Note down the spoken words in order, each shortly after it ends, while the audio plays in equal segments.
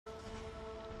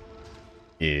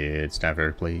It's time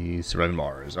for play Surviving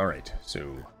Mars. Alright,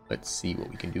 so let's see what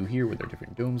we can do here with our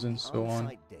different domes and so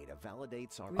on.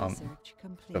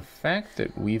 The fact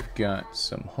that we've got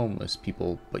some homeless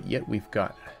people, but yet we've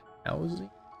got housing,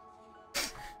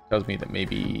 tells me that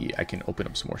maybe I can open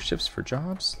up some more shifts for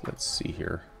jobs. Let's see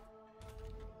here.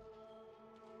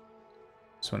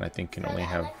 This one I think can only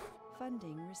have...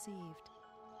 Funding received.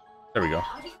 There we go.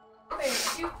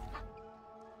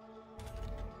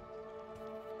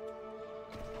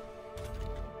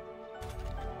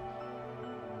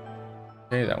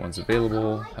 Okay, that one's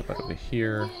available. How about over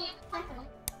here?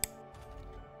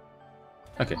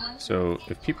 Okay, so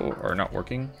if people are not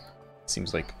working, it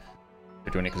seems like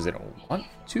they're doing it because they don't want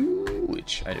to,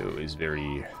 which I know is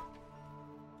very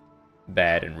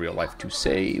bad in real life to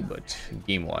say, but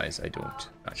game-wise, not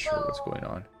sure what's going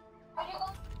on.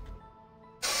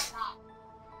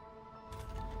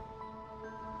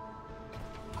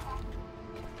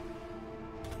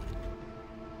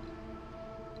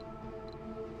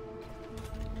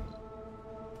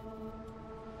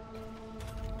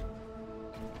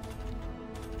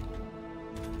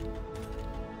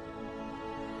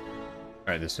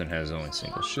 Alright, this one has only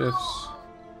single shifts.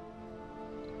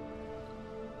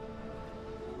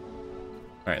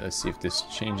 Alright, let's see if this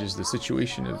changes the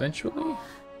situation eventually.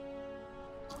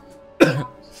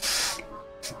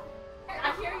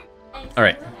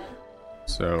 Alright,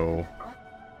 so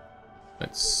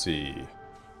let's see.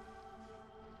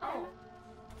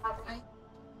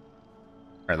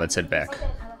 Alright, let's head back.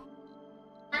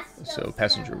 So,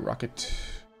 passenger rocket.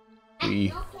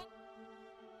 We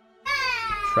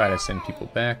try to send people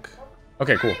back.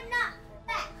 Okay, cool.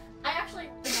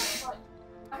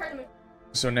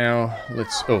 So now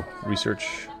let's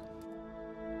research.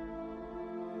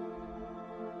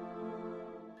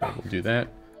 Okay, we'll do that.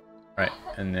 Alright,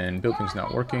 and then building's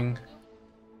not working.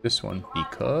 This one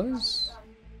because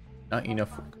not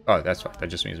enough. Oh, that's fine. That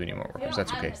just means we need more workers.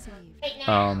 That's okay.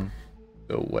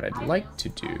 So what I'd like to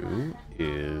do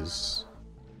is,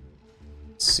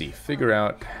 let's see, figure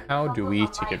out how do we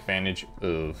take advantage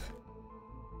of,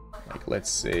 like, let's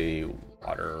say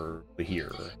water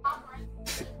here.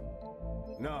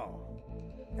 No,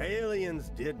 aliens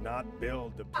did not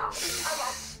build the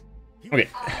building. Okay,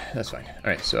 that's fine.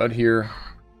 All right, so out here,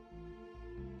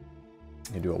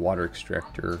 you can do a water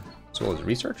extractor as well as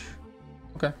research.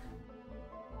 Okay.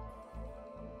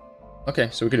 Okay,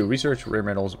 so we can do research, rare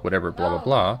metals, whatever, blah blah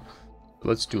blah. But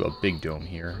let's do a big dome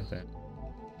here then.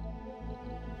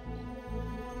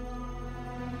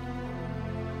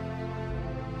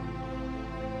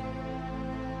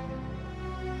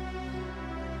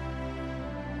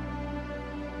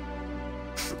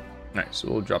 Alright, so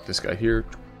we'll drop this guy here.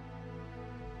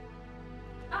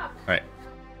 Alright.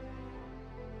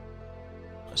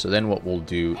 So then what we'll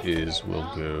do is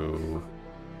we'll go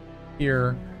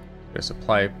here, get a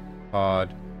supply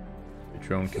pod, the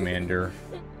drone commander,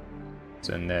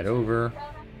 send that over.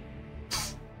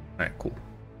 Alright, cool.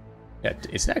 Yeah,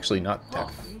 it's actually not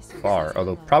that far,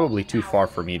 although probably too far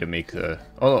for me to make the...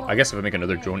 Oh, I guess if I make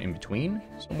another drone in between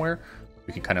somewhere,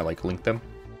 we can kind of like link them.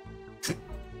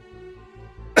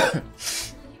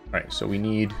 Alright, so we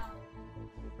need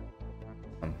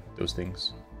those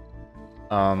things.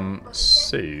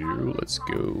 So let's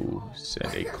go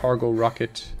send a cargo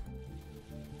rocket.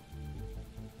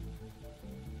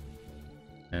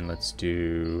 And let's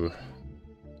do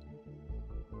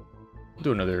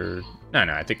another... No,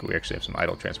 I think we actually have some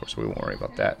idle transport, so we won't worry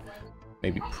about that.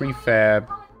 Maybe prefab.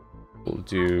 We'll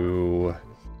do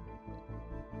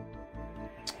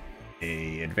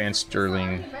a advanced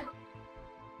Sterling.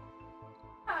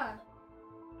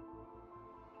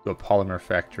 Do a polymer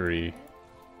factory.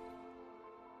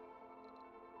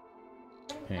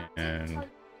 And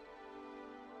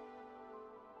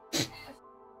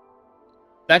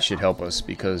that should help us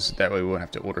because that way we won't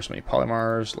have to order so many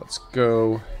polymers. Let's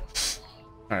go.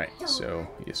 Alright, so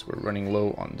yes, we're running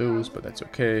low on those, but that's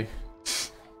okay.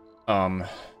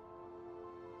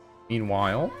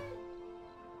 Meanwhile,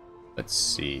 let's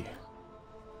see.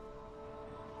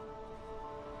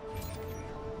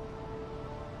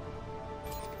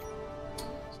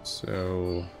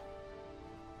 So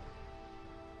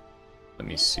let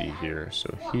me see here.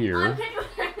 So here,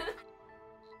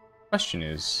 question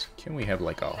is, can we have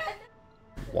like a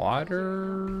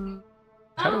water?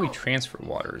 How do we transfer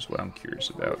water is what I'm curious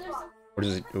about. Or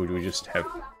does it, or do we just have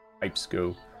pipes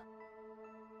go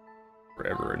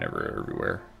forever and ever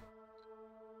everywhere?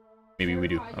 Maybe we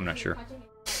do, I'm not sure.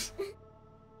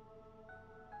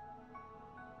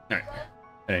 Alright,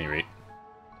 at any rate.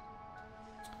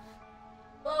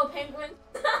 Hello, penguin.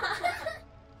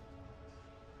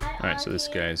 Alright, so this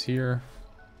guy's here.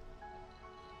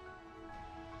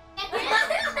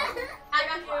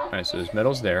 Alright, so there's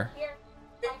metals there.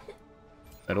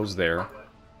 Metals there.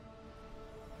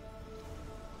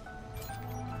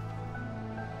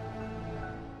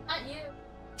 Not you.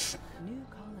 New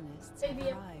colonists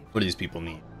arrived. What do these people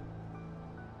need?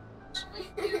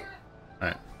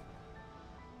 Alright.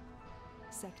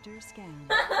 Sector scan.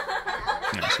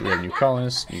 Alright, so we have new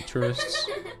colonists, new tourists,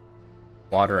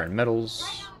 water and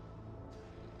metals.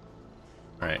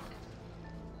 Alright.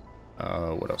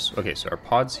 What else? Okay, so our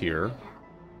pod's here.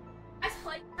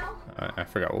 I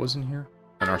forgot what was in here.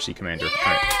 An RC commander.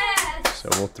 Alright. So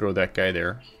we'll throw that guy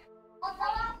there.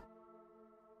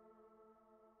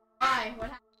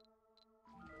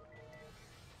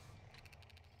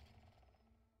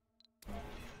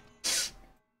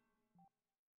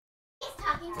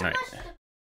 Alright.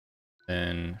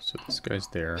 Then, so this guy's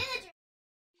there.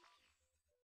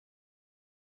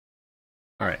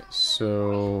 Alright,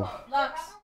 so...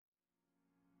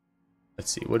 let's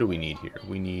see, what do we need here?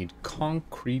 We need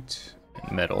concrete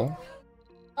and metal.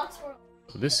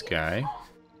 So this guy...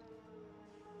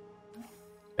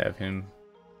 have him...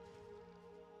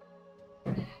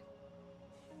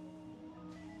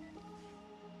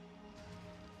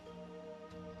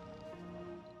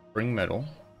 bring metal.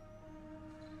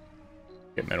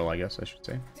 Get metal, I guess I should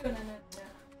say.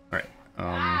 Alright,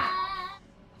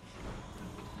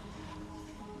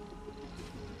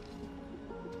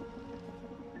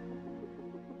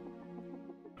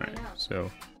 Alright,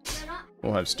 so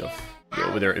we'll have stuff go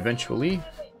over there eventually.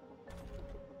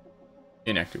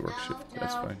 Inactive work shift,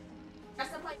 that's fine.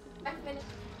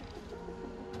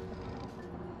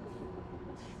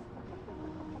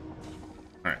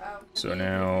 Alright, so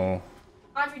now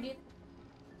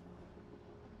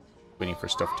waiting for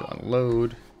stuff to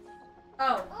unload.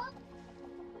 Oh.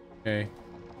 Okay.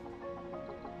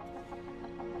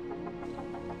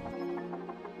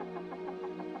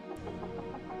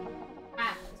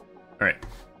 Alright.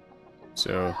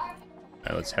 So,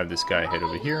 now let's have this guy head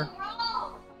over here.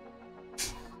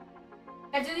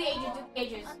 Now do the ages, do the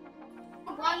ages.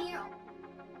 1 year.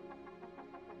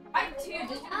 I two,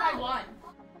 just do by one.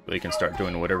 They can start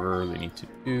doing whatever they need to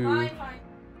do. Fine.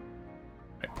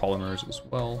 Right, polymers as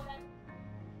well.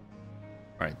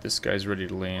 Alright, this guy's ready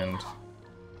to land.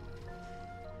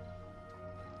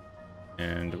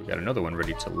 And we got another one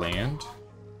ready to land.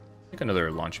 I think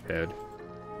another launch pad.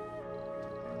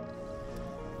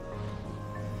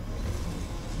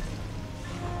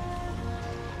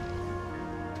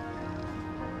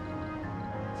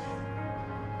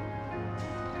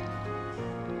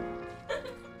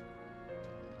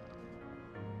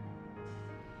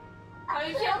 How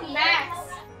you kill Max?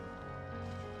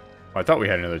 Oh, I thought we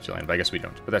had another to land, but I guess we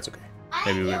don't. But that's okay.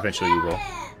 Maybe eventually we will.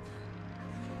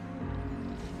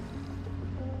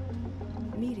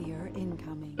 Meteor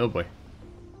incoming. Oh boy.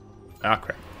 Ah,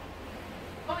 crap.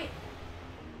 Oh wait.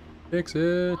 Fix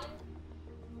it!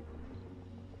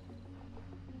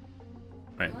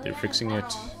 Alright, they're fixing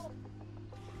it.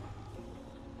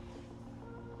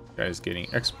 Guy's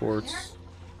getting exports.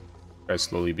 Guy's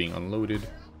slowly being unloaded.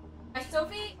 My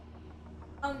Sophie.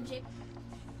 Jake.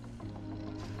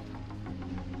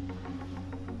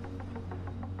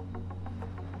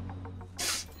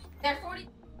 They're 40.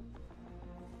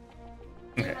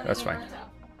 Okay, that's fine.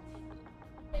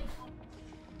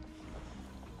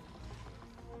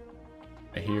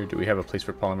 Here, do we have a place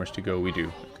for polymers to go? We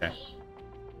do. Okay.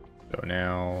 So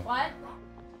now... What?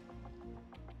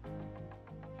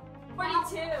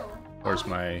 42. Where's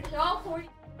my... They're all 40.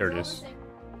 There it is.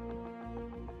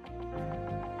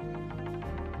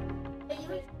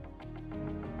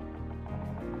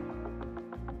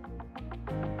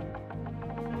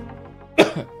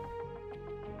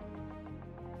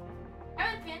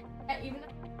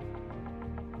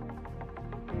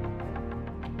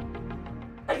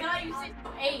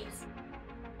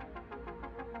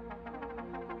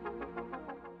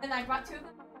 And I brought 2 of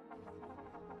them.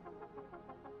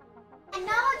 And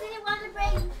Noah didn't want to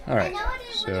bring. Alright, Noah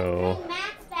didn't so... want to bring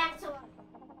Max back to him.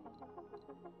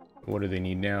 What do they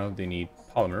need now? They need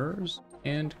polymers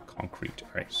and concrete.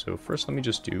 Alright, so first let me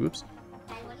just do... Oops.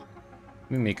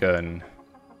 Let me make an...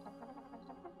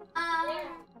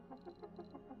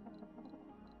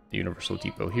 Universal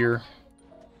Depot here.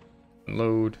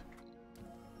 Load.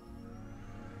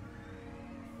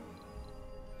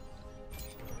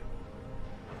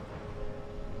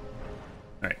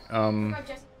 Alright,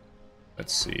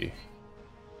 let's see. He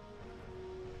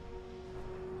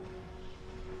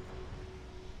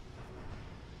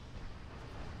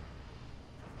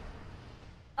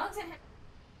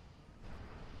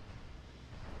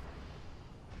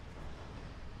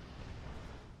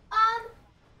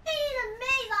made a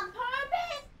maze on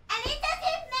purpose, and it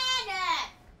doesn't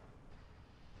matter.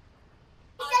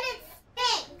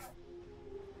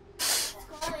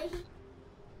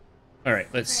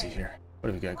 let's see here. What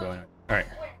do we got going on? Alright.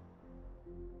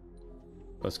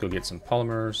 Let's go get some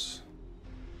polymers.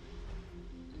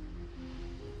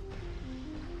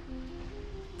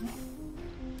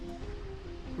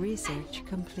 Research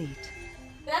complete.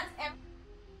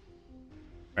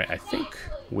 Right, I think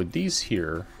with these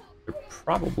here, they're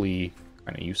probably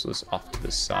kind of useless off to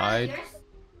the side.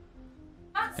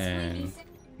 And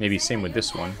maybe same with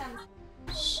this one.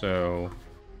 So,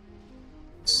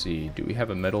 let's see, do we have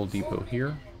a metal depot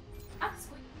here?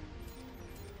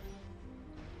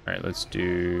 Alright, let's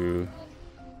do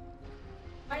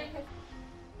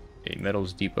a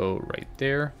metals depot right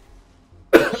there.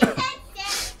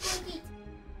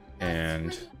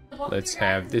 And let's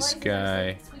have this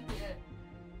guy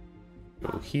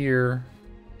go here.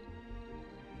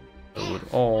 Load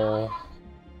all.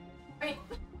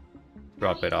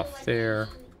 Drop it off there.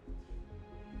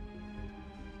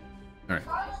 Alright.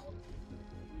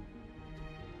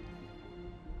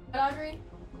 Audrey?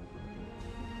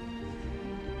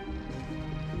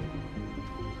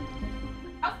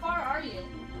 How far are you?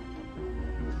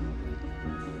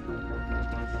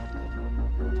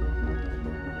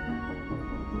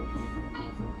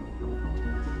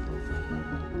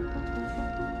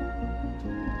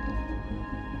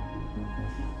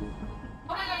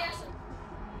 Oh my god, yes.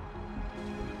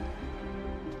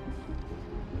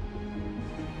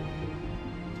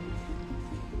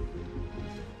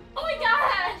 Oh my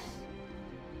gosh!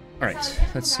 Alright,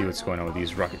 let's see what's going on with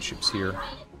these rocket ships here.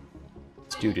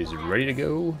 This dude is ready to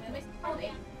go.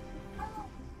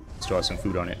 Still has some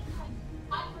food on it.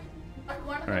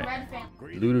 Alright.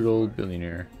 Looted old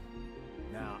billionaire.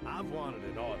 Now, I've wanted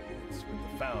an audience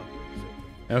with the founders.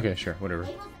 Okay, sure, whatever.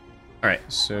 Alright,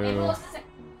 so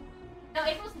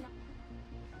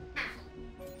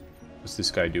what's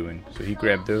this guy doing? So he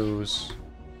grabbed those.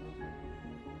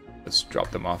 Let's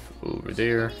drop them off over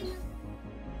there.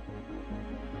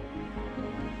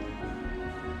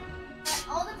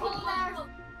 All the people that are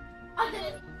on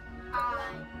the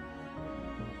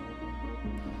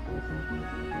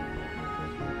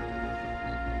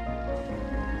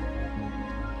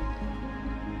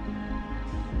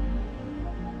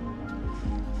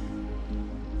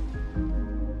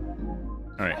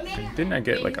Alright, didn't I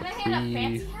get like a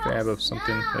prefab of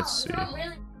something? Let's see.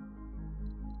 Alright,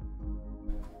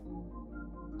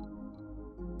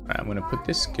 I'm gonna put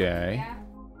this guy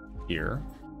here.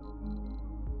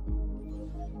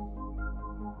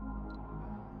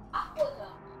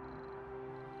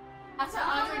 That's what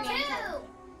Audrey named her.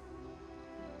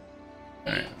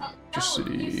 Alright,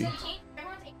 electricity.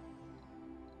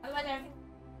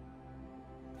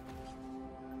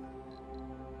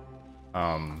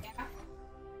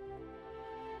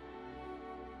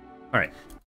 Alright.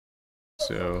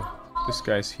 So this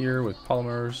guy's here with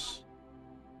polymers.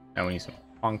 Now we need some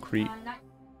concrete.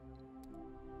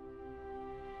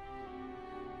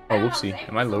 Oh, whoopsie.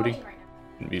 Am I loading?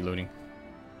 Shouldn't be loading.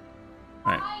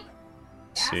 Alright.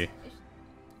 Let's see.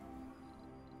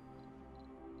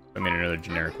 I made another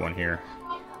generic one here.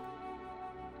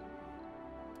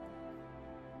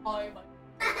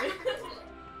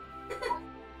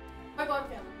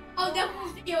 Oh, no,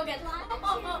 you again.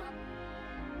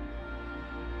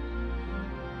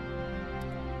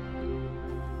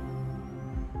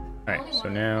 Alright, so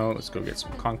now let's go get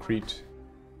some concrete.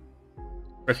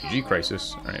 Refugee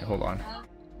crisis. Alright, hold on.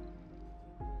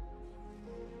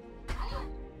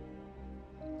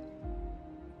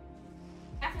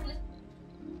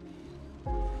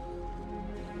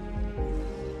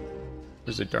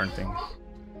 Where's the darn thing?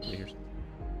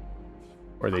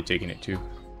 Or are they taking it too?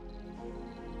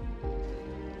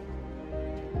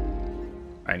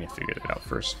 I need to figure that out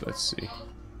first. Let's see.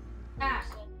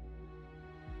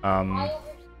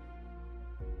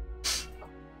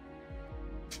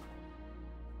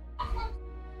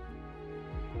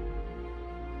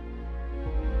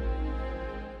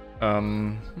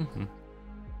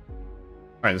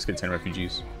 Alright, let's get 10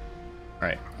 refugees.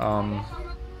 Alright,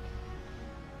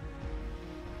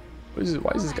 what is it?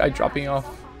 Why is this guy dropping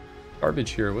off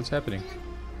garbage here? What's happening?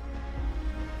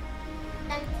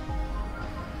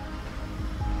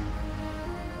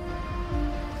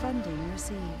 Funding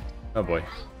received. Oh boy.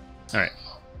 Alright.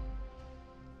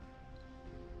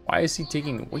 Why is he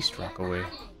taking waste rock away?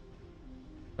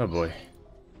 Oh boy.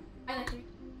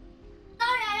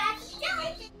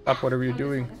 Stop whatever you're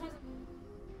doing.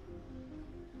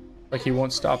 Like he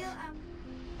won't stop.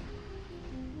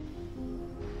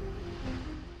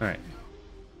 Alright.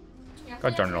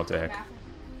 God darn it all to heck.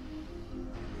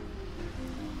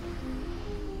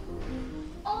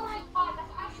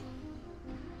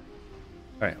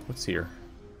 Alright, what's here?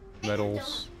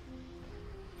 Metals.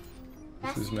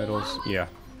 This is metals. Yeah.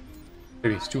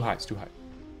 Maybe it's too hot. It's too hot.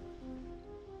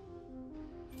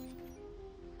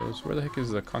 So where the heck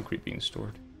is the concrete being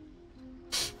stored?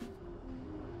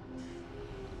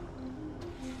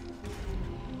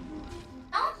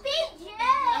 Don't be Jay.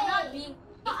 I'm not being.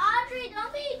 Audrey,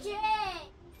 don't be Jay.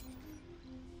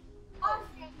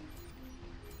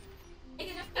 They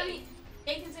can just be.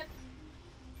 They can just.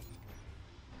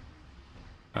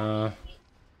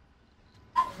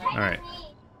 Alright.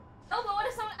 No, but what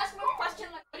if someone asks me a question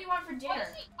like, "What do you want for dinner?"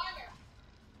 Answer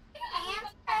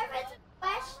the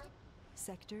question.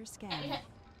 Sector scan.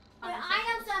 But I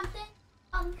know something.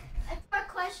 It's for a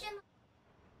question.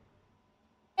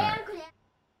 Alright.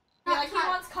 Yeah, like he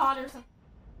wants cod or something.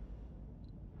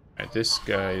 Alright, this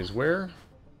guy is where?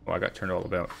 Oh, I got turned all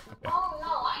about. Okay.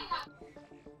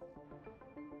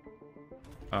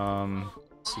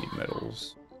 Let's see,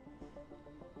 metals.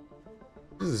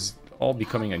 This is all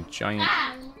becoming a giant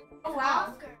Oh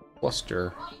wow.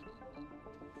 cluster.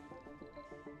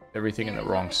 Everything in the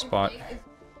wrong spot.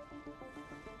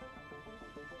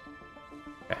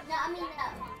 No, I mean,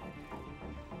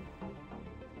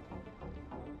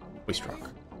 Waste rock.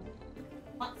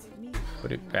 Meat.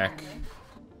 Put it back.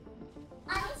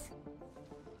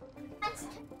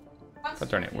 Oh,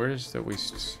 darn it, where is the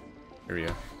waste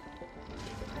area?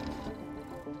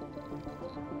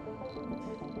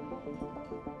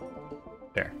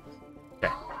 There. Okay.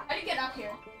 How do you get up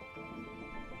here?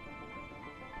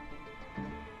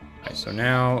 Alright, so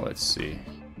now, let's see.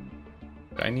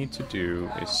 What I need to do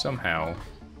is somehow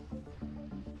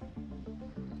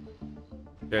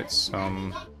get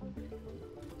some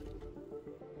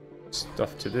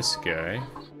stuff to this guy.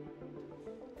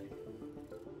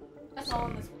 That's all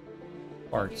of Some us.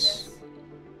 parts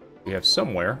we have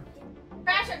somewhere.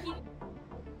 Crash our people.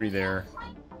 3 there,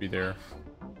 3 there.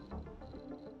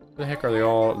 Where the heck are they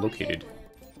all located?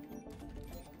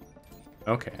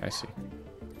 Okay, I see.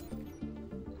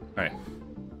 Alright.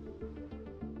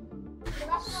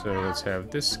 So let's have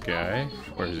this guy.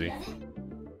 Where is he?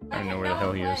 I don't know where the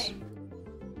hell he is.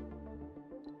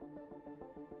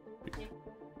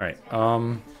 Alright,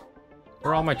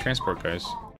 where are all my transport guys?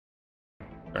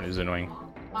 Darn, this is annoying.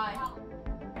 Bye.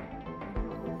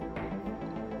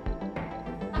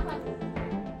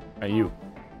 You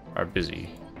are busy.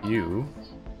 You.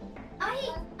 oh,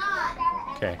 he's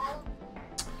not. Okay.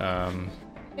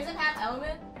 Does it have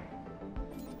element?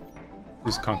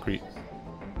 This is concrete.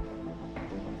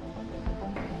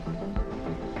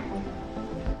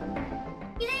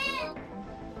 Get in.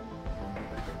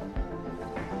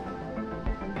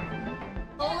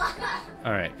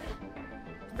 Alright.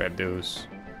 Grab those.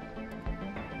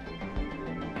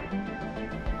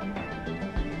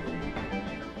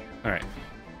 Alright.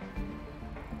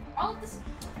 All of this.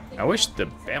 I wish the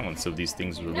balance of these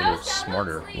things was a little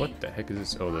smarter. What the heck is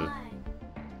this? Oh, the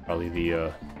probably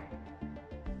the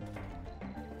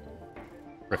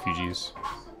refugees.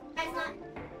 Guys, not.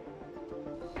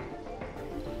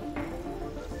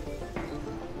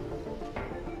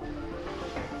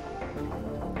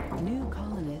 New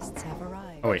colonists have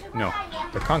arrived. Oh wait, no.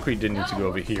 The concrete didn't need to go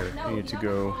over here. It needed to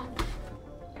go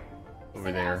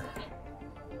over there.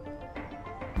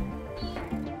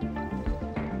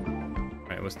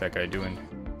 Alright, what's that guy doing?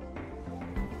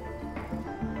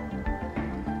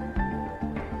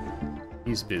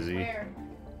 He's busy. Where?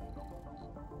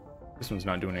 This one's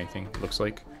not doing anything, looks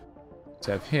like. Let's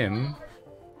have him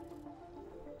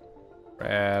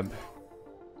grab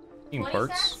team What is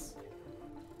parts.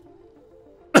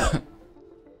 that?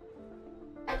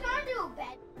 I can't do a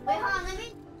bed. Wait, hold on, let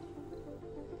me.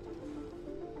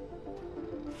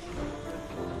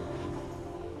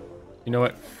 You know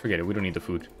what? Forget it. We don't need the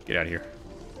food. Get out of here.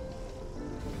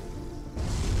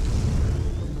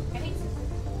 I think so.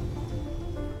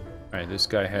 Alright, this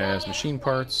guy has machine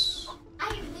parts.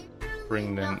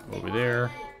 Bring them over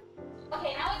there.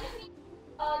 Okay, now we just need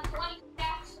 20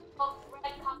 stacks of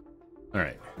red concrete.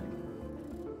 Alright.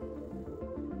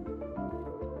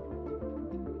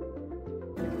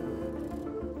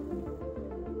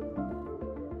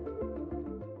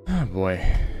 Oh boy.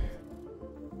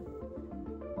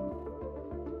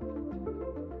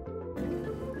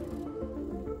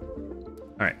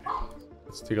 Alright.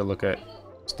 Let's take a look at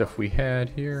stuff we had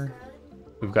here.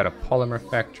 We've got a polymer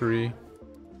factory.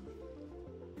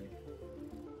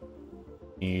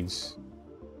 Needs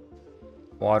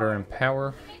water and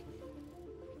power.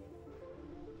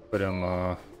 Put them,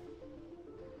 Oh.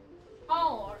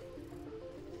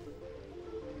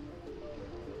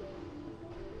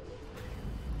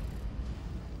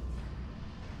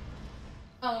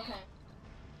 Oh, okay.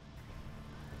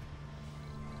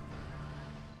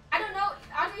 I don't know.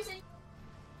 Audrey said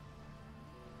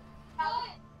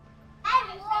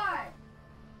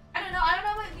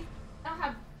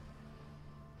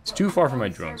It's too far from my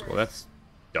drones. Well, that's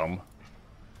dumb.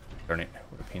 Darn it.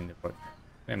 What a pain in the butt.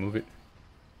 Can I move it?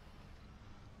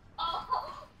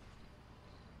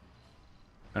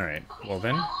 Alright, well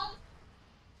then.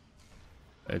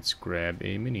 Let's grab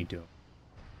a mini dome.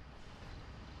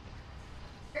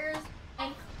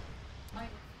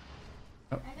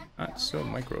 Oh, not so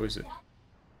micro, is it?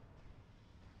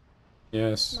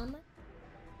 Yes. Mama?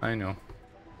 I know.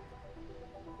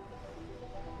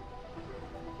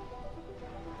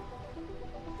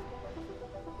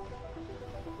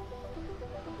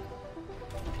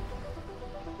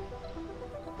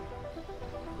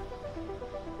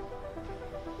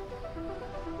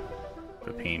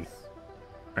 The pain.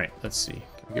 Alright, let's see.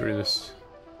 Can we get rid of this?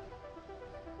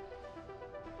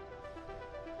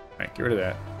 Alright, get rid of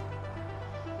that.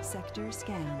 Sector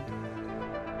scanned.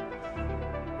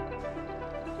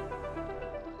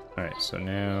 Alright, so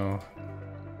now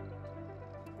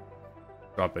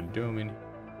drop a dome in.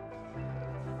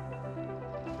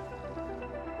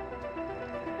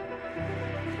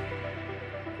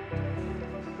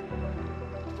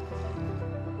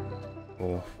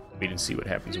 We'll wait and see what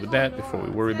happens with that before we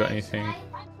worry about anything.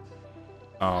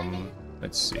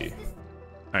 Let's see.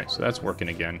 Alright, so that's working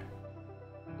again.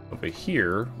 Over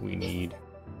here, we need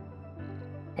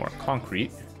more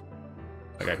concrete.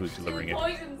 The guy who's delivering it.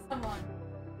 Poison someone.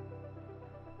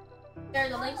 There,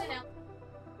 the link's in now.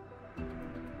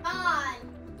 On.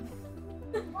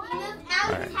 He moved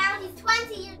out of his house. He's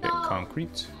 20 years Get old.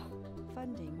 concrete.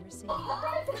 Funding received.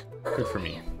 Good for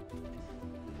me.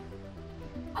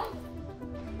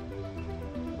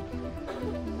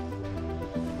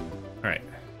 Alright,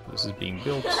 this is being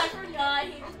built. I forgot.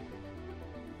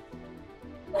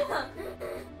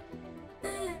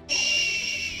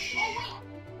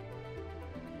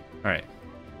 Alright,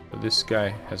 so this guy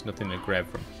has nothing to grab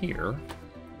from here.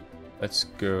 Let's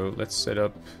go, let's set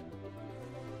up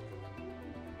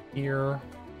here.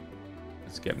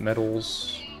 Let's get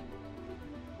metals.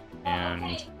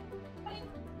 And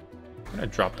I'm gonna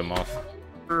drop them off.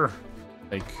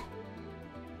 Like,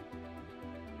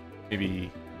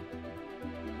 maybe.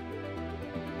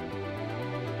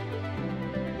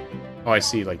 Oh, I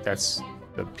see. Like, that's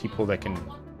the people that can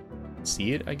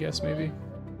see it, I guess, maybe?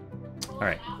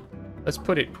 Alright. Let's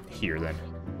put it here, then.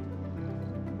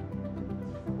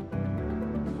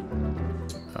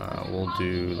 We'll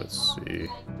do, let's see.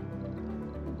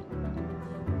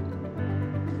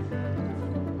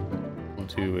 We'll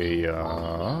do a,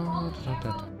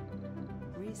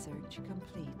 Research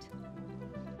complete.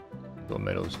 little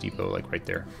Meadows Depot, like, right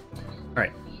there.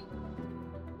 Alright.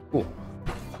 Cool.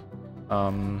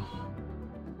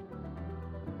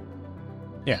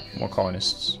 Yeah, more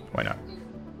colonists. Why not?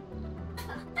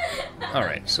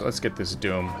 Alright, so let's get this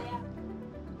dome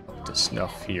up to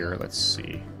snuff here. Let's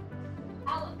see.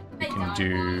 We can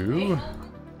do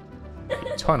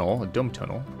a tunnel, a dome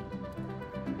tunnel.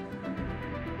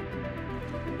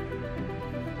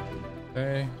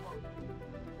 Okay.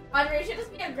 Audrey, you should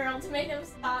just be a girl to make him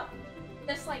stop.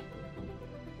 Just like.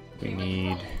 We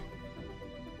need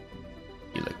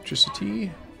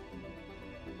electricity.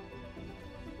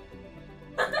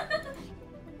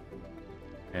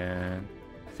 And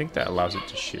I think that allows it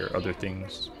to share other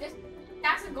things.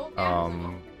 That's a gold.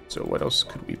 So what else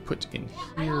could we put in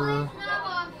here?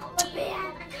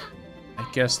 I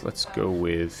guess let's go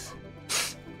with,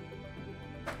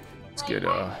 let's get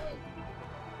a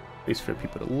place for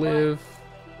people to live.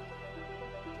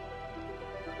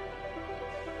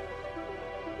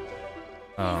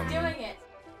 He's doing it.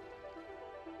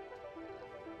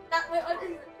 What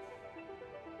is it?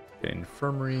 Get an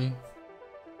infirmary.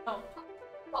 Oh.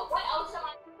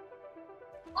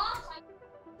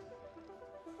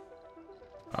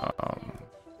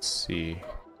 Let's see.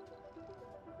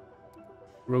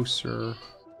 Grocer.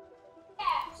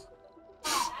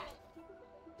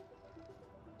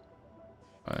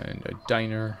 And a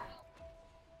diner.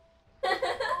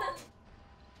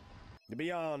 The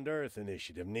Beyond Earth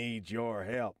Initiative needs your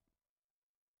help.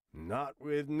 Not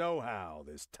with know-how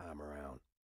this time around.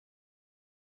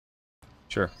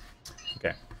 Sure.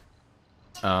 Okay.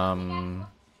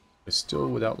 It's still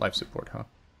without life support, huh?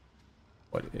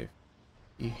 What if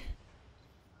we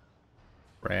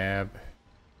grab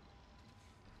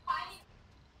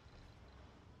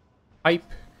pipe?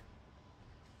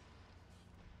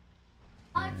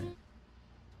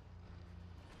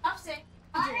 Stop saying.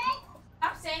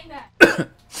 Stop saying that.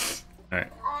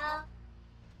 Alright.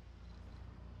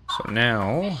 So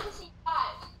now,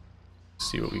 let's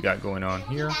see what we got going on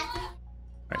here.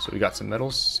 Alright, so we got some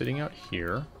metals sitting out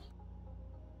here.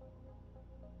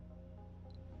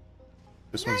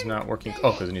 This one's not working.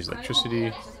 Oh, because it needs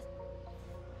electricity.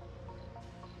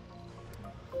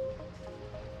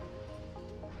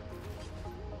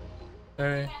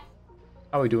 Okay.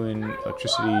 How are we doing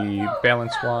electricity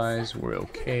balance-wise? We're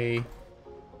okay.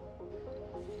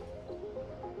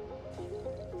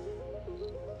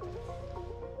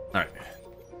 Alright.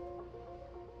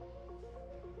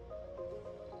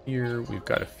 Here, we've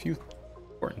got a few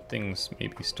important things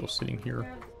maybe still sitting here.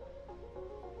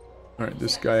 Alright,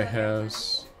 this guy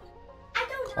has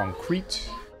concrete.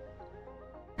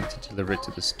 Need to deliver it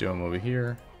to this dome over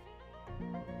here.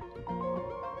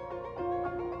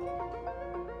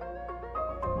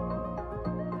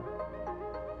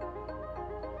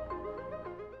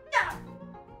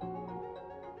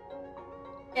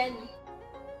 Then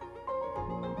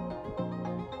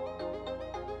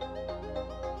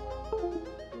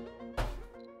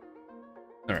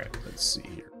Alright, let's see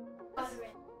here.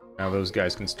 Now those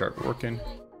guys can start working.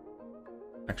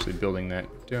 Actually building that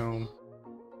dome.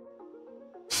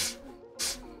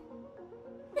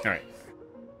 Alright.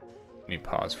 Let me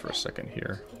pause for a second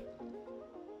here.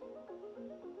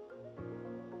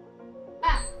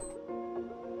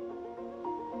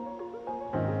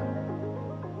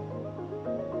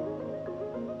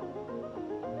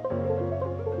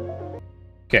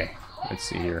 Okay, let's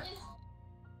see here.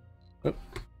 Oop,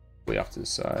 way off to the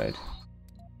side.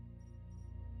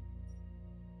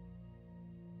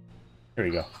 Here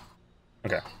we go.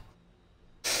 Okay.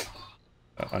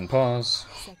 Unpause.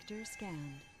 Sector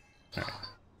scanned. Alright.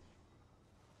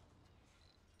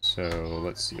 So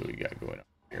let's see what we got going on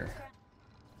here.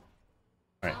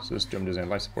 Alright, so this dome doesn't have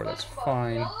life support, that's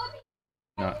fine.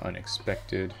 Not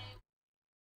unexpected.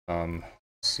 Let's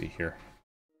see here.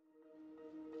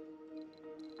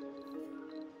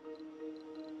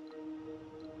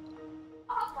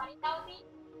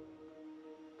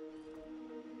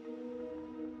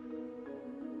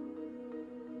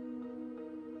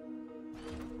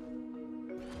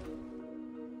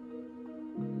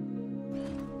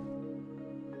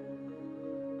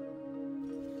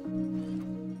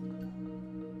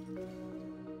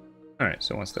 Alright,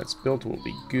 so once that's built, we'll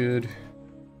be good.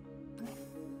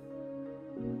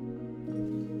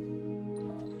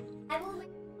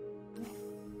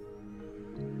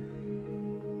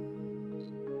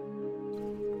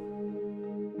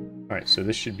 Alright, so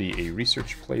this should be a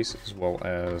research place as well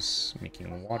as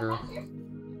making water.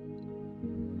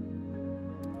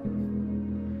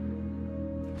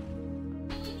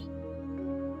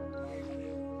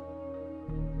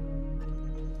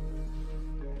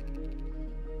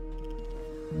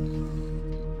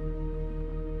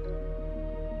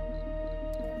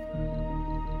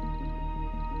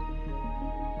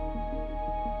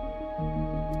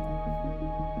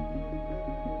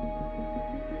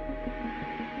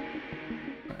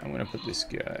 I'm gonna put this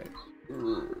guy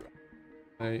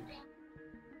right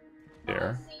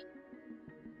there.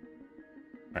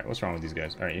 Alright, what's wrong with these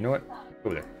guys? Alright, you know what?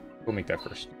 Go there. Go make that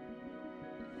first.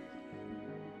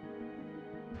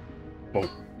 Whoa.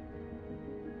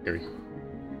 Scary.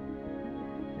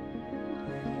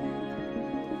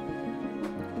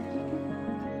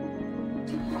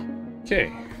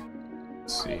 Okay.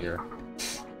 Let's see here.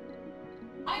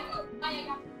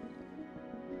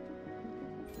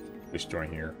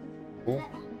 Destroying here. Cool.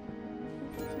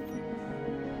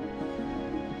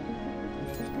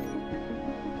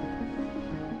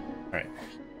 Alright.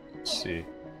 Let's see.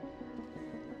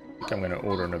 I think I'm gonna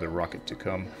order another rocket to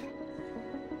come.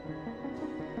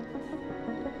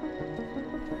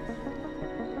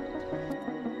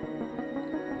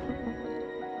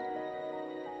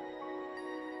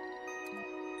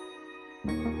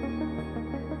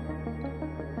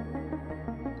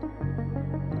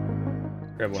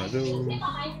 Grab one of those.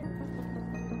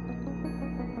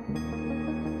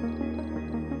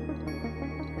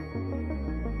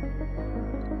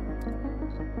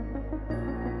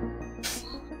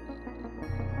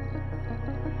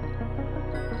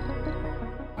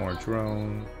 More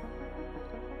drone.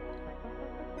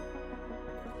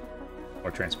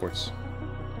 More transports.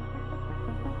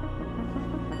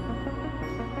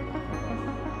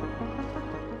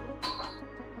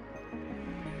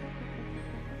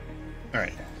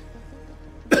 Alright.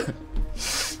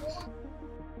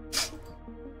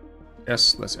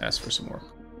 Yes, let's ask for some more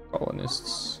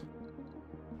colonists.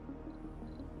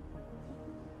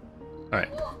 Alright.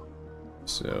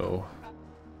 So,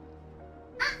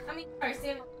 I mean, first,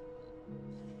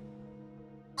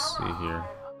 let's see here.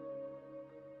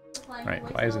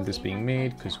 Alright, why isn't this being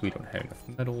made? Because we don't have enough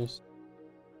metals.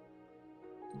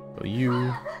 So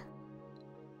you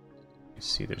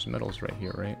see there's metals right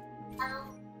here, right?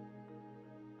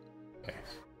 Okay.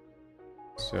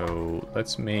 So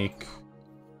let's make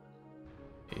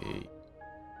a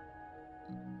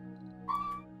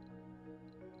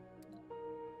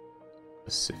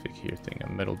specific here thing. A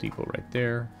metal depot right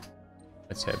there.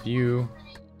 Let's have you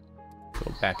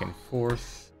go back and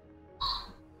forth.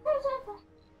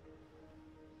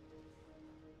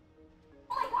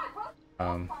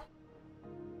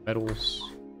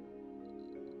 Metals.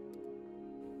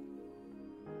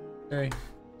 Okay.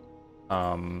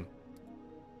 One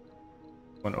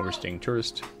overstaying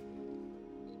tourist.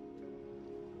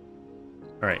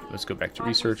 Alright, let's go back to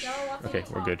research. Okay,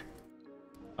 we're good.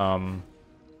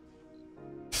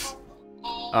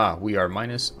 We are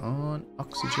minus on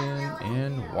oxygen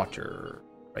and water.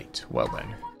 Right, well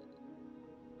then.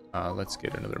 Let's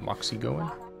get another Moxie going.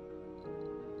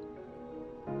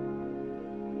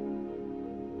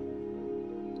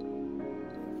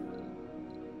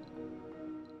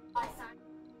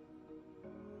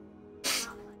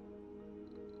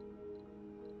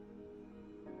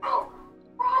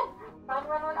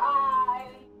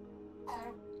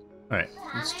 Alright,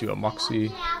 let's do a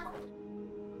Moxie.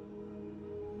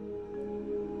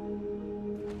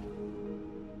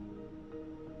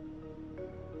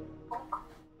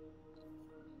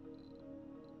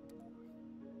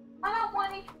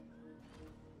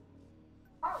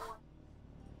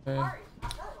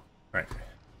 Right.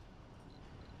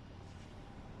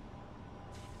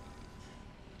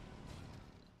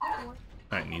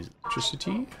 Alright, needs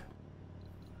electricity.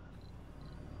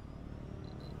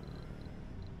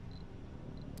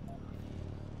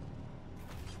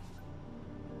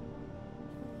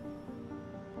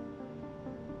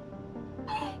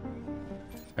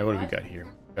 Alright, what have we got here?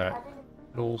 We've got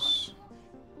metals.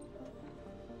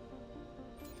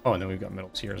 Oh, and then we've got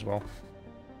metals here as well.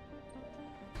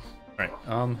 Alright,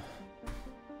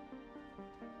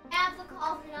 Add the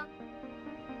coffee up.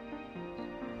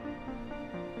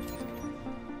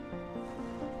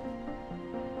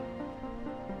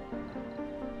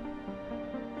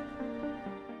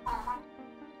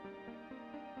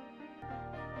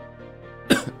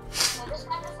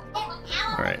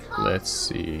 Alright, let's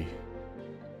see.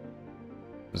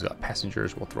 We've got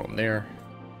passengers, we'll throw them there.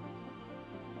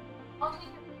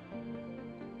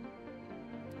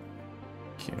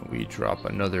 Can we drop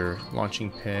another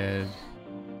launching pad?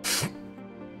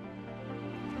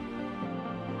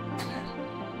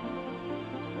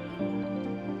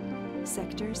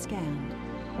 Sector scanned.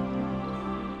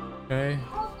 Okay.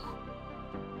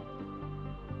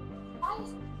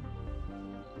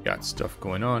 Got stuff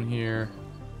going on here.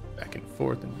 Back and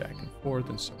forth and back and forth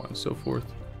and so on and so forth.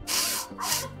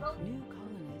 New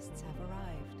colonists have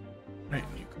arrived. Right,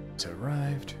 new colonists have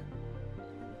arrived.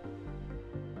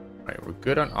 Alright, we're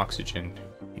good on oxygen.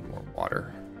 Need more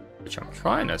water, which I'm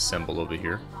trying to assemble over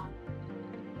here.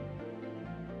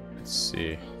 Let's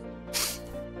see.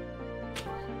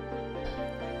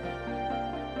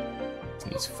 It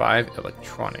needs 5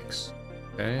 electronics.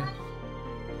 Okay.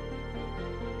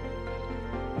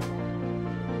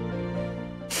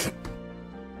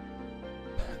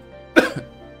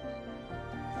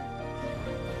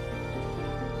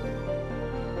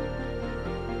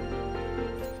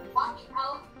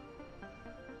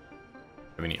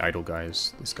 Have any idle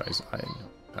guys? This guy's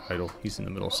idle. He's in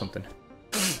the middle of something.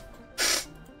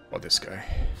 Oh, this guy.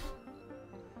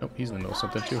 Nope, he's in the middle of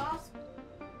something too.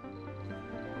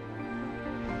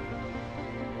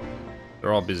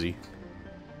 They're all busy.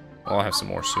 Well, I'll have some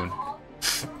more soon.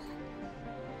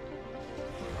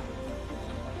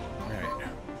 Alright.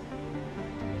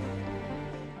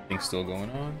 Things still going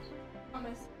on?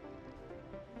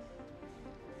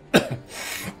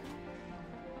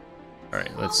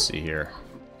 Alright, let's see here.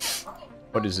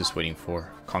 What is this waiting for?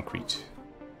 Concrete.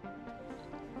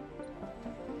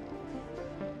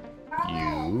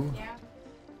 You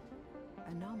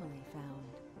Anomaly found.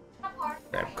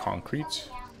 grab concrete.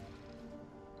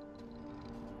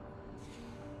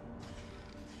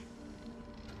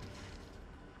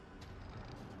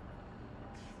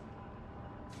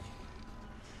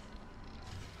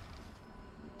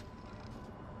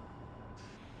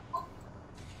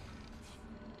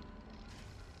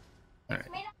 Alright,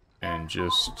 and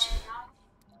just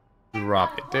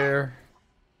drop it there.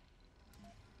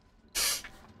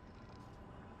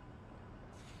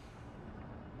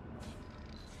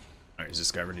 Alright, is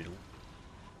this guy ready to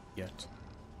yet?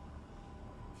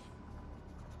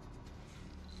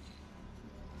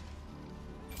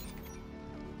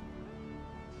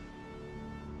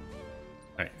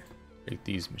 Alright, take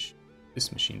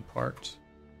this machine part.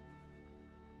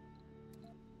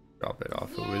 Drop it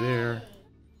off over there.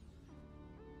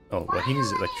 Oh, well, he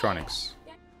needs electronics.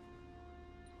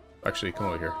 Actually, come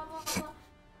over here.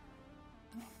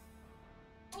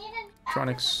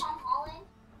 Electronics.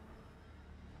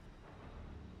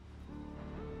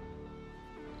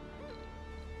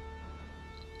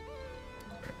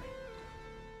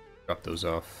 drop those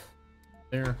off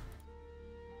there.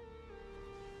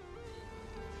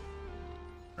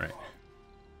 Alright.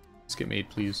 Let's get made,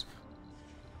 please.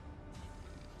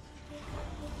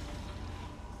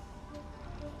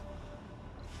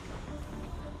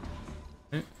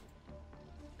 Okay.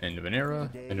 End of an era.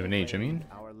 End of an age, I mean.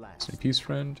 Rest in peace,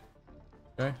 friend.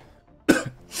 Okay.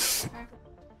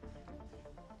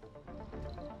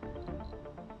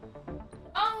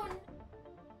 Oh,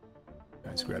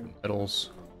 Guys grabbing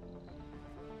metals.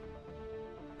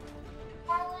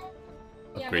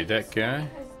 Upgrade that guy.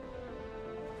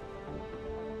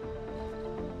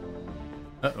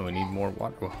 Uh-oh, we need more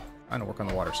water. Oh, trying to work on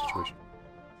the water situation.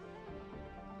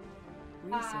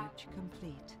 Research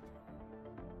complete.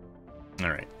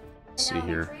 Alright. Let's see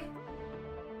here.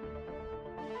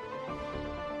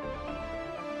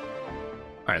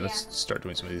 Alright, let's start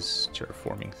doing some of these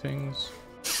terraforming things.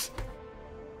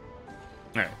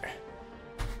 Alright. What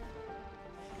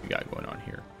we got going on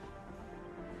here?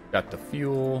 Got the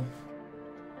fuel.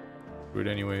 Good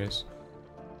anyways.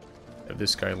 Have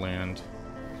this guy land.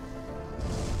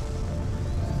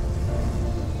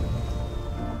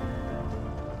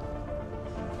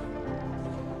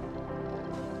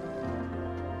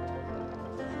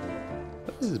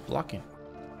 What is this blocking?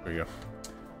 There we go.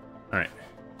 Alright.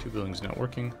 2 buildings not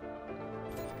working.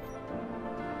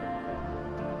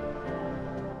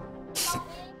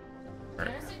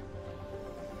 Alright.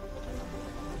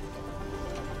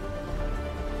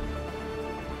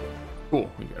 Cool,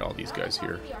 we got all these guys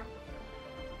here.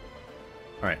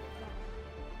 Alright.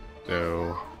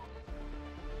 So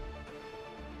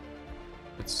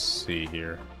let's see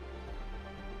here.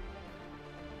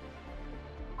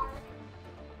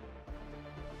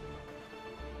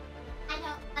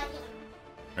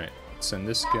 Alright, send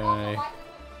this guy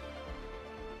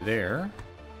there.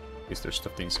 In case there's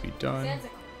stuff that needs to be done.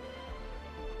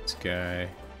 This guy.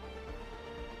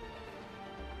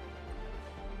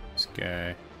 This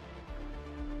guy.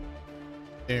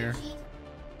 There.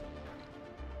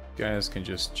 Guys can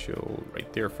just chill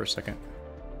right there for a second.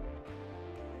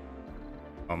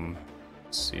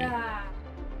 Let's see.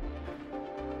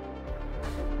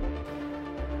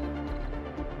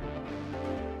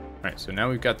 Alright, so now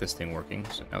we've got this thing working.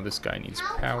 So now this guy needs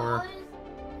power.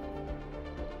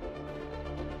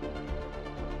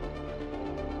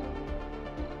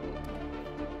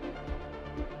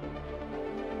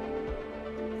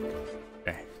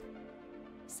 Okay.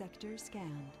 Sector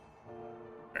scanned.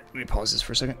 Alright, let me pause this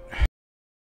for a second.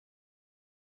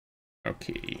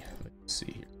 Okay, let's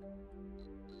see here.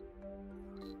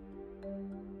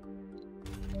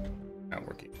 Not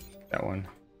working. That one.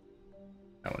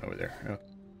 That one over there. Okay.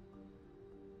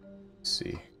 Let's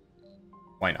see.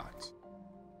 Why not?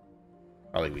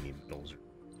 Probably we need metals.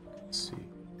 Let's see.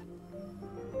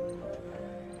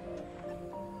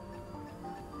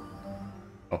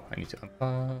 Oh, I need to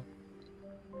unpause.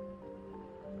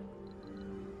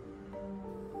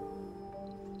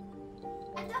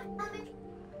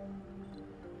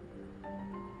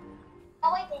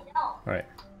 Alright.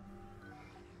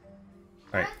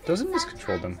 Alright, doesn't this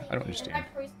control them? I don't understand.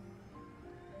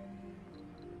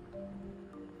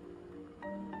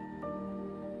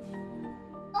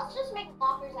 Let's just make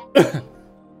lockers at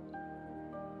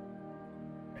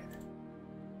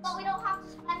so we don't have to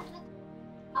spend the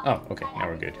Oh, okay, now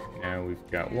we're good. Now we've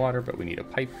got water, but we need a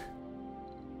pipe.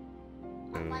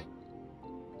 So,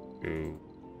 go.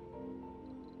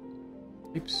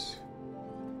 Pipes.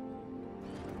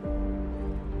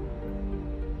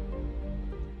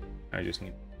 I just need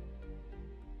to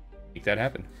make that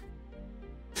happen.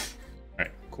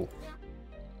 Alright, cool.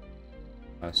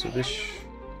 So this...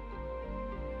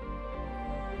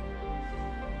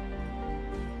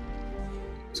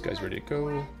 This guy's ready to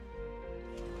go.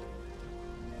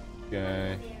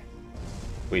 Guy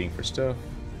waiting for stuff.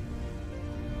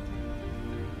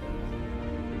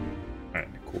 Alright,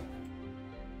 cool.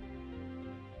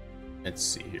 Let's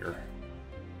see here.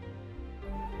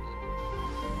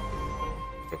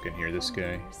 Look in here, this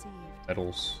guy.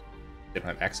 Metals. They don't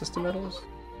have access to metals?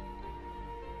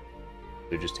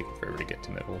 They're just taking forever to get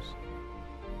to metals.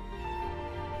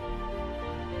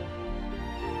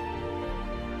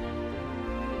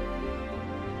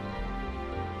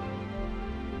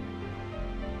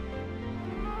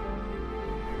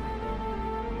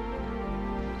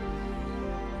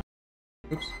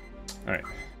 Oops. Alright.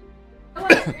 Oh,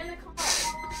 wait, you're in the car.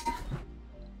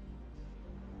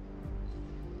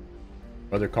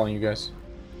 Oh, they're calling you guys?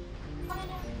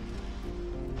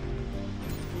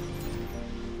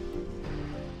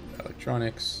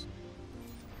 Electronics.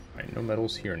 Alright, no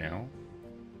metals here now.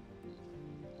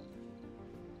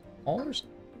 Oh, there's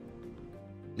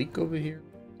leak over here.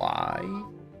 Why?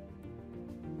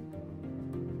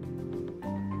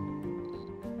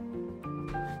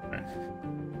 Alright.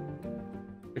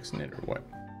 Fixing it or what?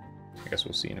 I guess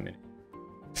we'll see in a minute.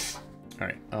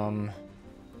 Alright, over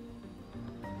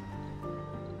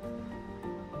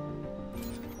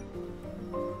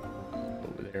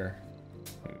there.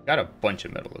 We've got a bunch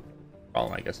of metal. The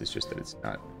problem, I guess, is just that it's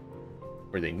not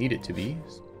where they need it to be.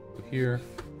 So here.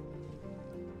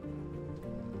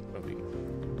 What we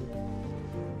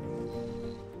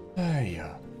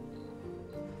yeah.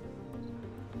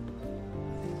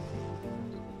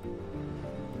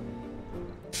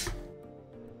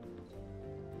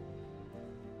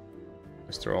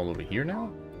 They're all over here now?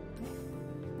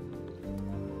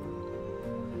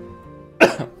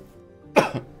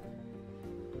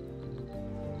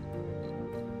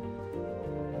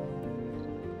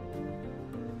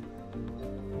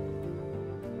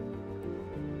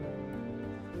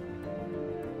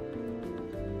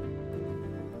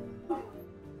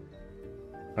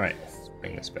 Alright, let's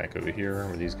bring this back over here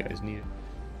where these guys need it.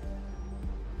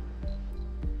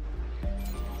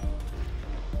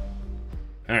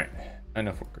 Alright,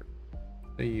 enough workers.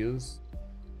 They use.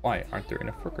 Why aren't there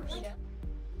enough workers?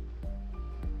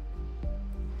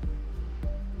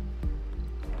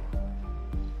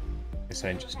 Guess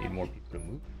I just need more people to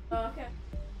move. Oh, okay.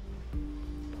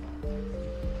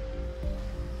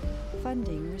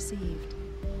 Funding received.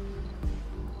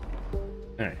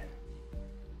 Alright.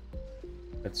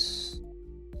 Let's.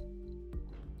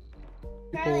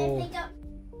 Charlie, I People. think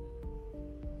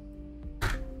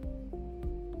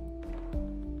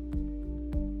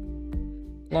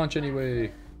Launch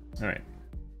anyway. Alright.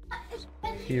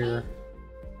 Here.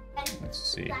 Let's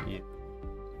see.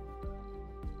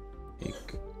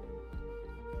 Make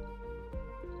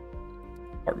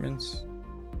apartments.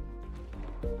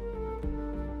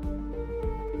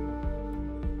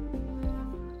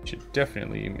 Should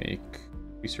definitely make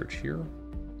research here.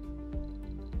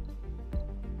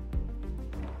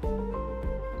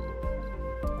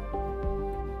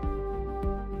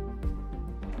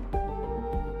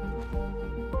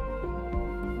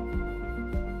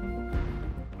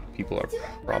 People are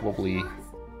probably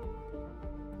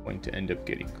going to end up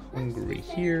getting hungry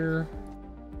here.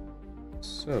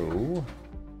 So,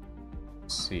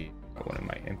 let's see. Got one of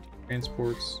my empty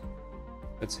transports.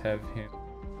 Let's have him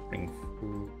bring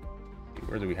food.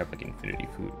 Where do we have like infinity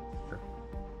food? Here.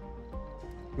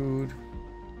 Food.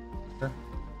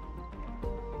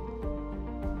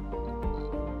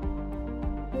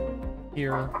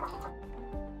 Here.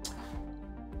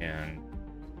 And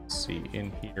let's see,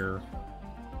 in here.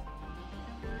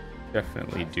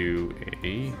 Definitely do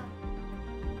a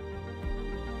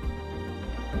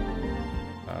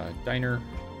diner.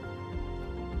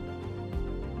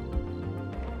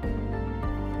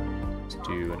 Let's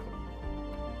do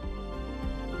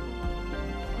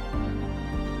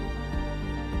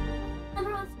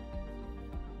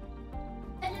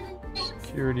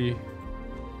security.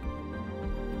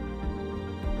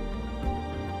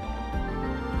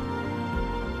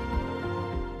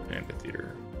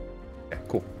 Amphitheater. Yeah,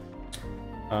 cool.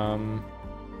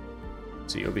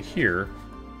 Let's see over here.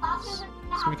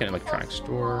 So we can electronic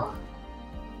store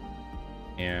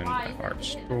and an art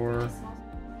store.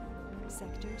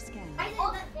 Sector scan.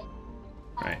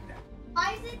 Right.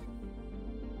 why is it?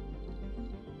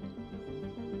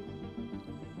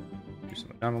 Do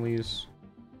some anomalies.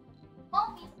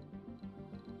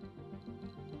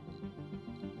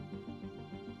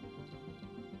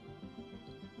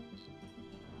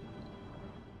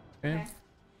 Okay.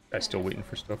 Guys still waiting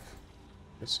for stuff.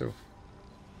 Guess so.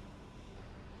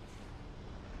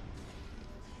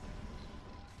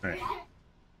 Alright.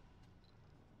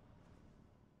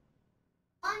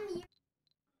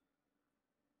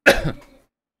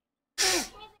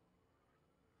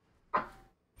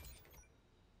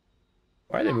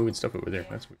 Why are they moving stuff over there?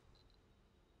 That's weird.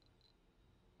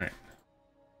 Alright.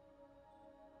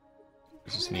 I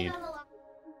just need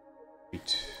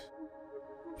wheat.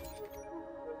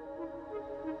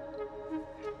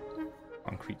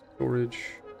 Concrete storage.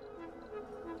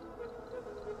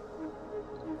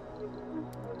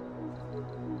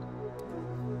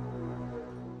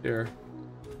 There.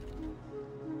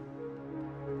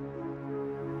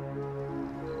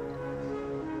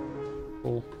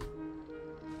 Cool.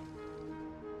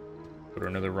 Put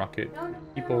another rocket.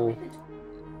 People.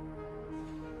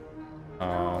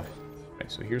 Okay,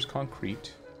 so here's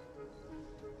concrete.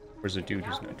 Where's the dude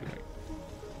who's not doing it?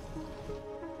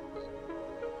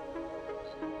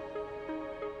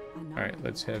 Alright,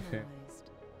 let's have him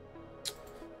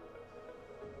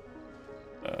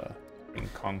bring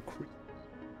concrete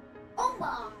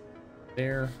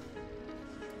there.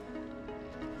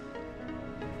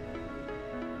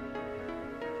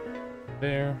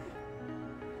 there.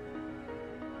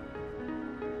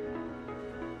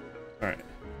 All right.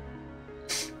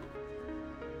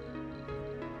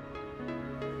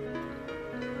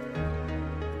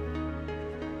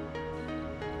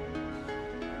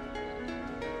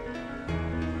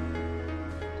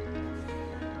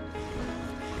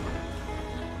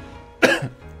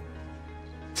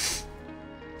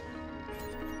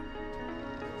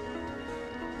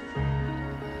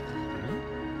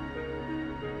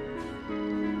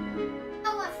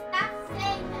 Oh, stop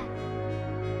saying that.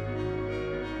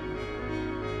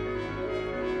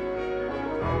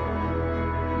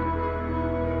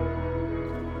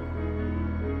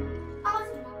 Oh,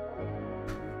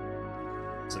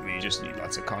 So we just need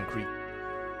lots of concrete.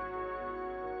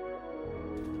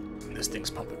 And this thing's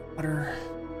pumping water.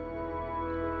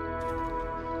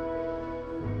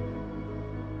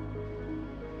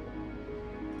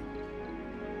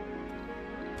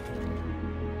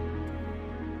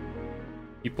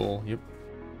 People, yep.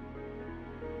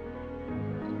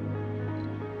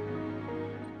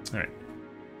 All right.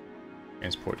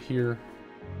 Transport here.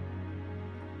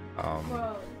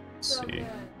 Whoa. Let's So see. good.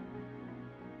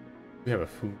 We have a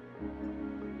food.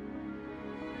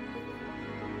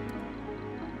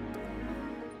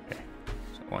 Okay.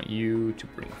 So I want you to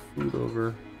bring food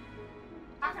over.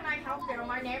 How can I help you?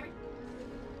 My neighbor.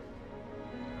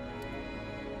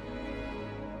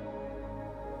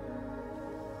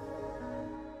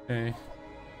 Okay.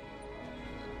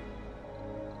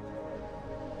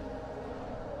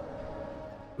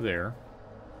 There.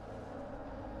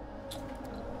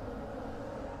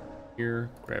 Here,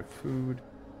 grab food.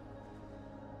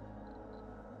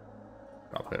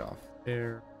 Drop it off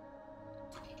there.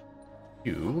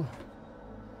 You.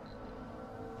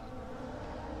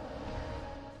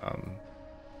 Oh.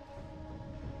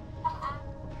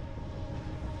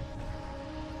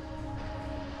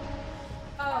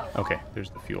 Okay, there's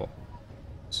the fuel.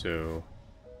 So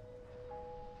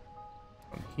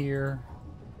from here,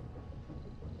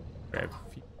 grab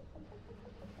fuel.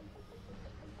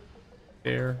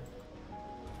 There.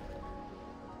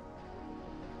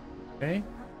 Okay.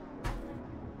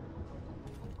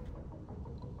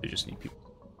 They just need people.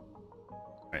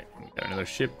 Alright, we got another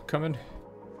ship coming.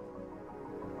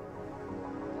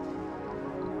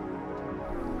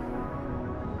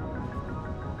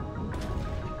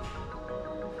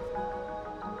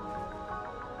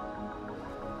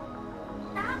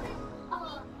 stop it.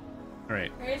 Oh,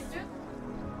 Alright, It's just.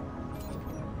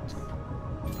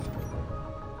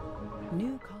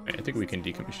 New colonies I think we can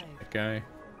have decommission arrived. that guy.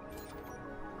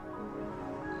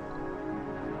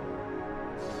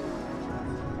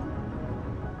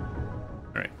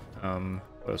 Alright,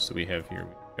 what else do we have here?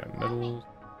 We've got metals,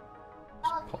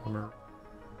 polymer.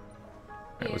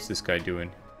 Alright, what's this guy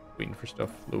doing? Waiting for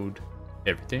stuff. Load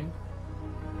everything.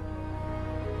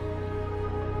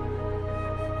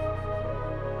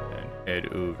 And head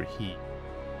over here.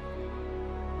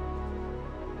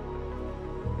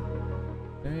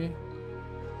 Okay.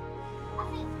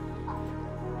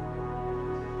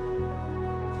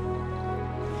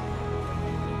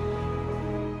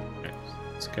 Alright, so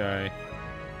this guy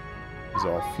is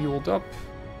all fueled up.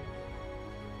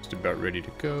 Just about ready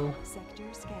to go. Sector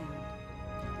scanned.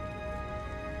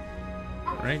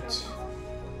 Alright.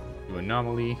 Do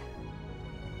anomaly.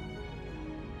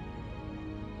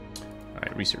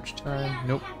 Alright, research time.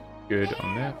 Nope. Good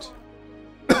on that.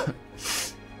 A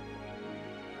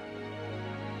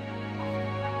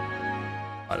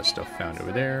lot of stuff found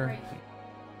over there.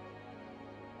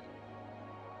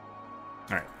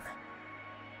 Alright.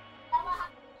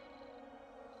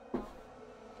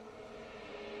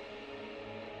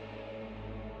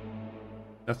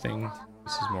 Nothing.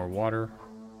 This is more water.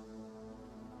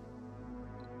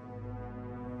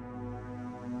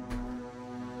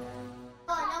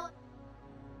 no.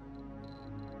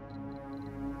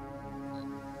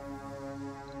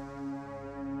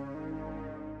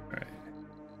 Alright.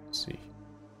 Let's see.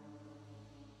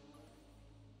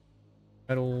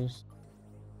 Metals.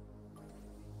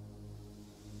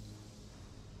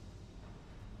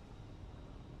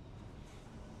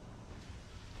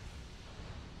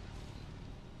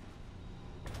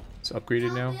 It's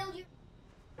upgraded now. Build your-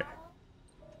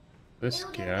 This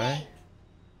guy.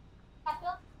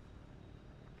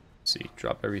 Let's see,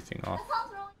 drop everything off.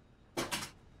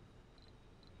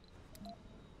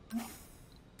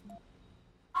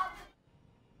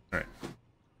 Alright.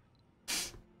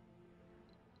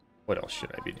 What else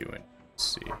should I be doing? Let's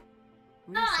see.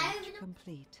 Research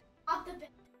complete. Off the bed.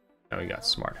 Now we got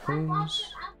smart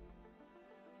homes.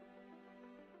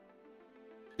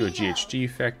 Do a GHG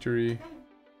factory.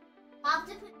 Off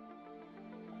the bed.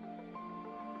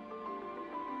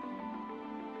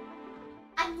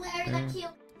 I'm Larry Okay. the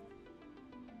Cute.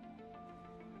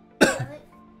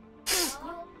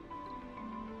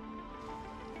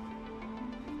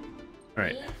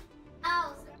 Alright.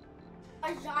 Oh, a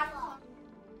genre.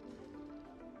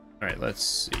 Alright, let's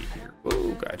see here.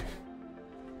 Oh, God.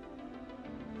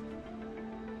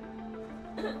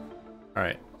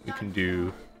 Alright, we can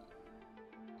do...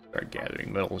 Start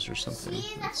gathering metals or something.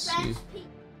 She's a Let's see. French people.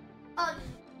 Oh,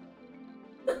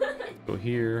 Go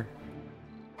here.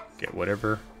 Get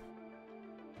whatever.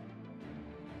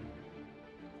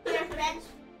 they're French.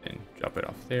 And drop it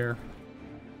off there.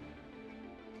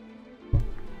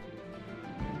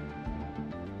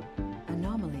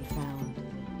 Anomaly found.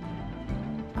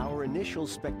 Our initial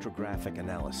spectrographic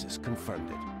analysis confirmed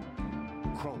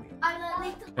it. Chromium. I'm a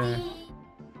little Okay. bee.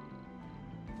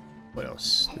 What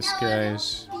else? This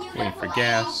guy's waiting for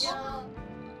gas.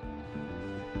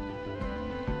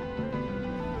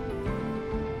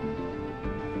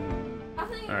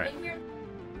 Nothing Alright. in here.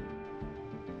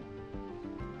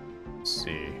 Let's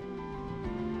see.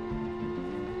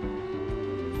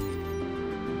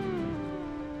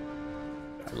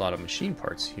 Got a lot of machine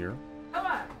parts here. Come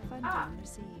on. Funding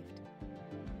received.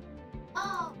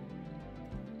 Oh.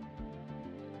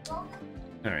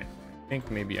 Alright. I think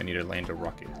maybe I need to land a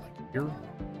rocket like here.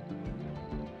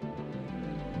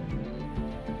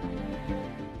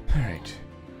 Alright.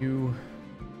 You...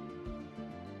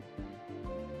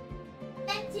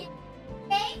 That's it.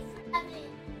 Thanks for coming.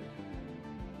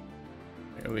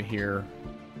 over here.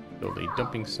 Build a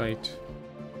dumping site.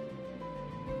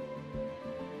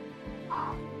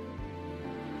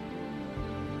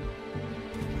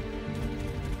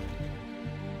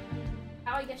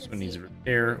 How I get This to one see needs a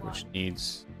repair, which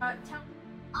needs tell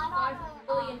 5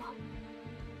 billion.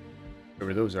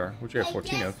 whatever those are, which I have Hey,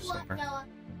 14 of guess what, somewhere. Noah?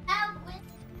 Now with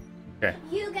Okay.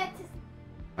 you get to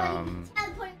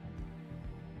teleport.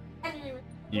 Anyway,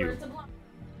 You. words of love.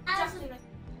 I Just was- leave it.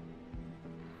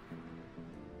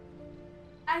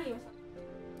 I hear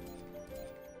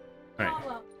Alright.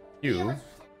 something. Oh, You.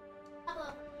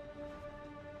 Hello.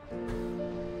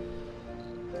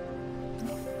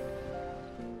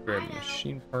 Grab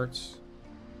machine parts.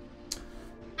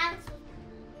 Alex was-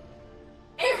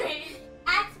 well.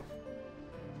 Alex.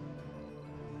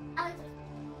 Alex was-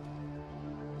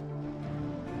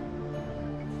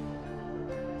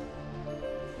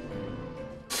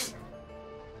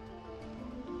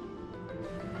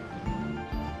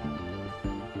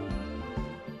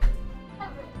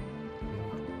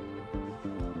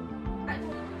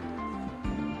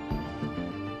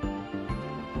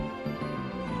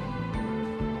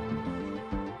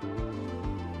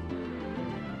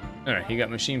 Alright, he got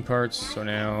machine parts, so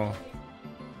now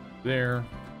there.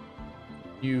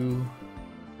 You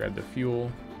grab the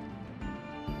fuel.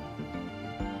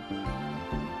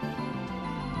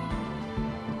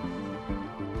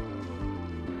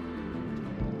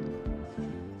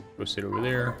 Go sit over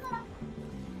there.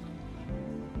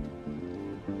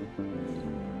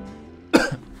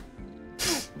 Let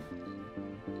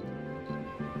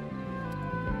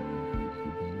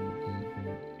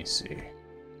me see.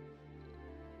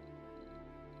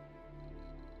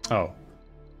 Oh.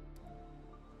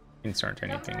 Hints aren't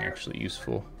anything actually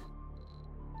useful.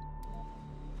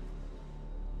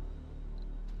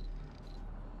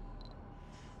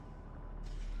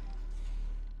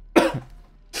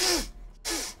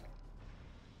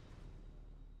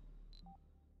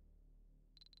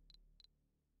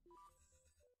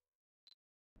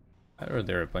 Or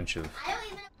there are a bunch of I don't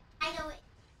even. I know it.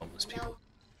 homeless people.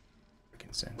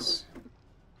 Freaking sense.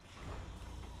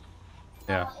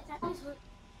 Yeah. It's actually sweet.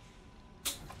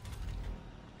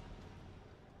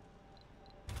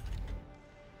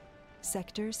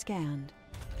 Sector scanned.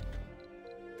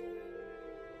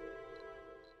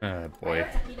 Boy.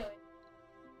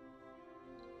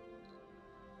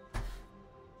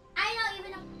 I don't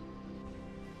even know.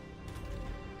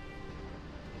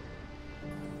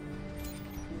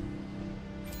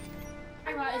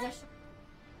 Is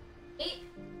a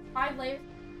 5 layers.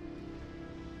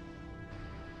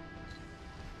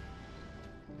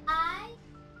 I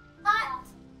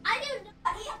do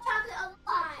not eat chocolate all the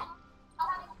time.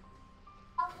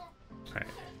 Alright.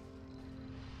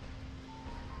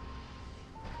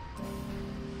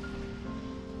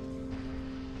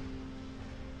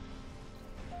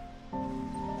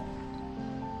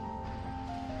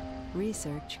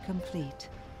 Research complete.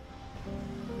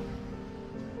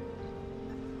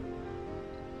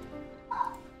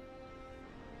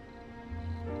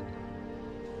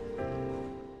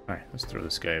 Alright, let's throw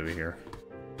this guy over here.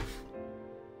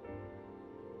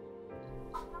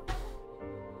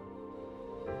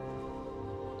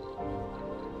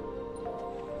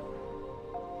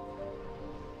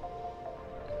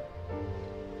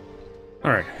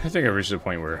 Alright, I think I've reached a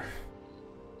point where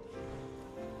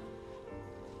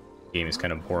the game is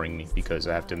kind of boring me because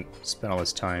I have to spend all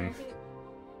this time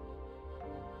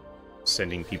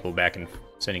sending people back and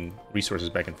sending resources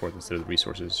back and forth instead of the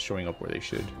resources showing up where they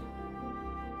should.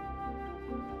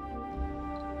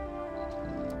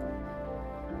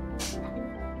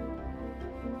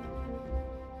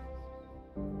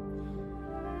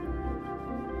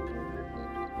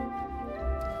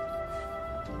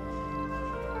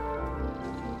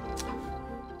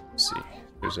 Let's see,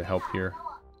 there's a help here.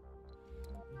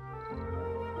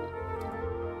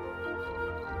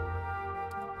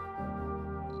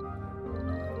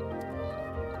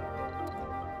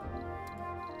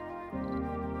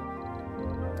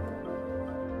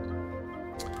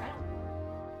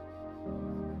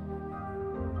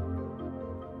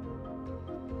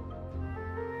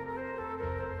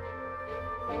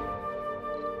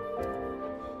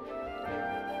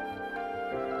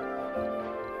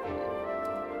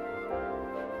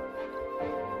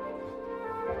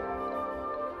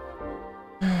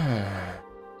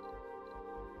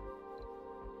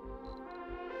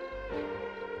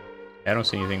 I don't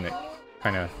see anything that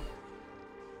kind of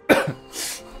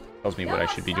tells me what I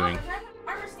should be doing.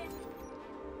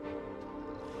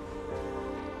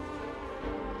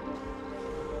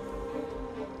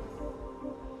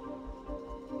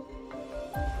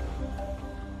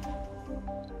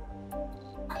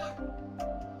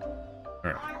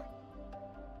 All right.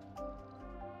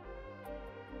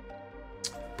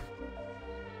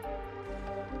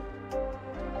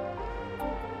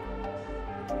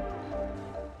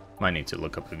 Might need to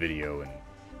look up a video and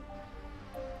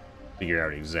figure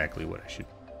out exactly what I should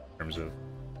do in terms of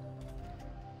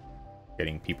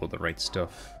getting people the right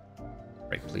stuff.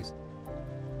 Right, please.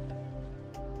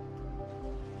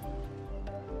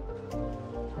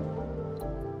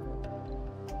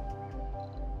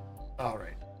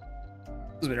 Alright.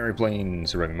 This has been Airplane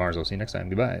Surviving Mars. I'll see you next time.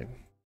 Goodbye.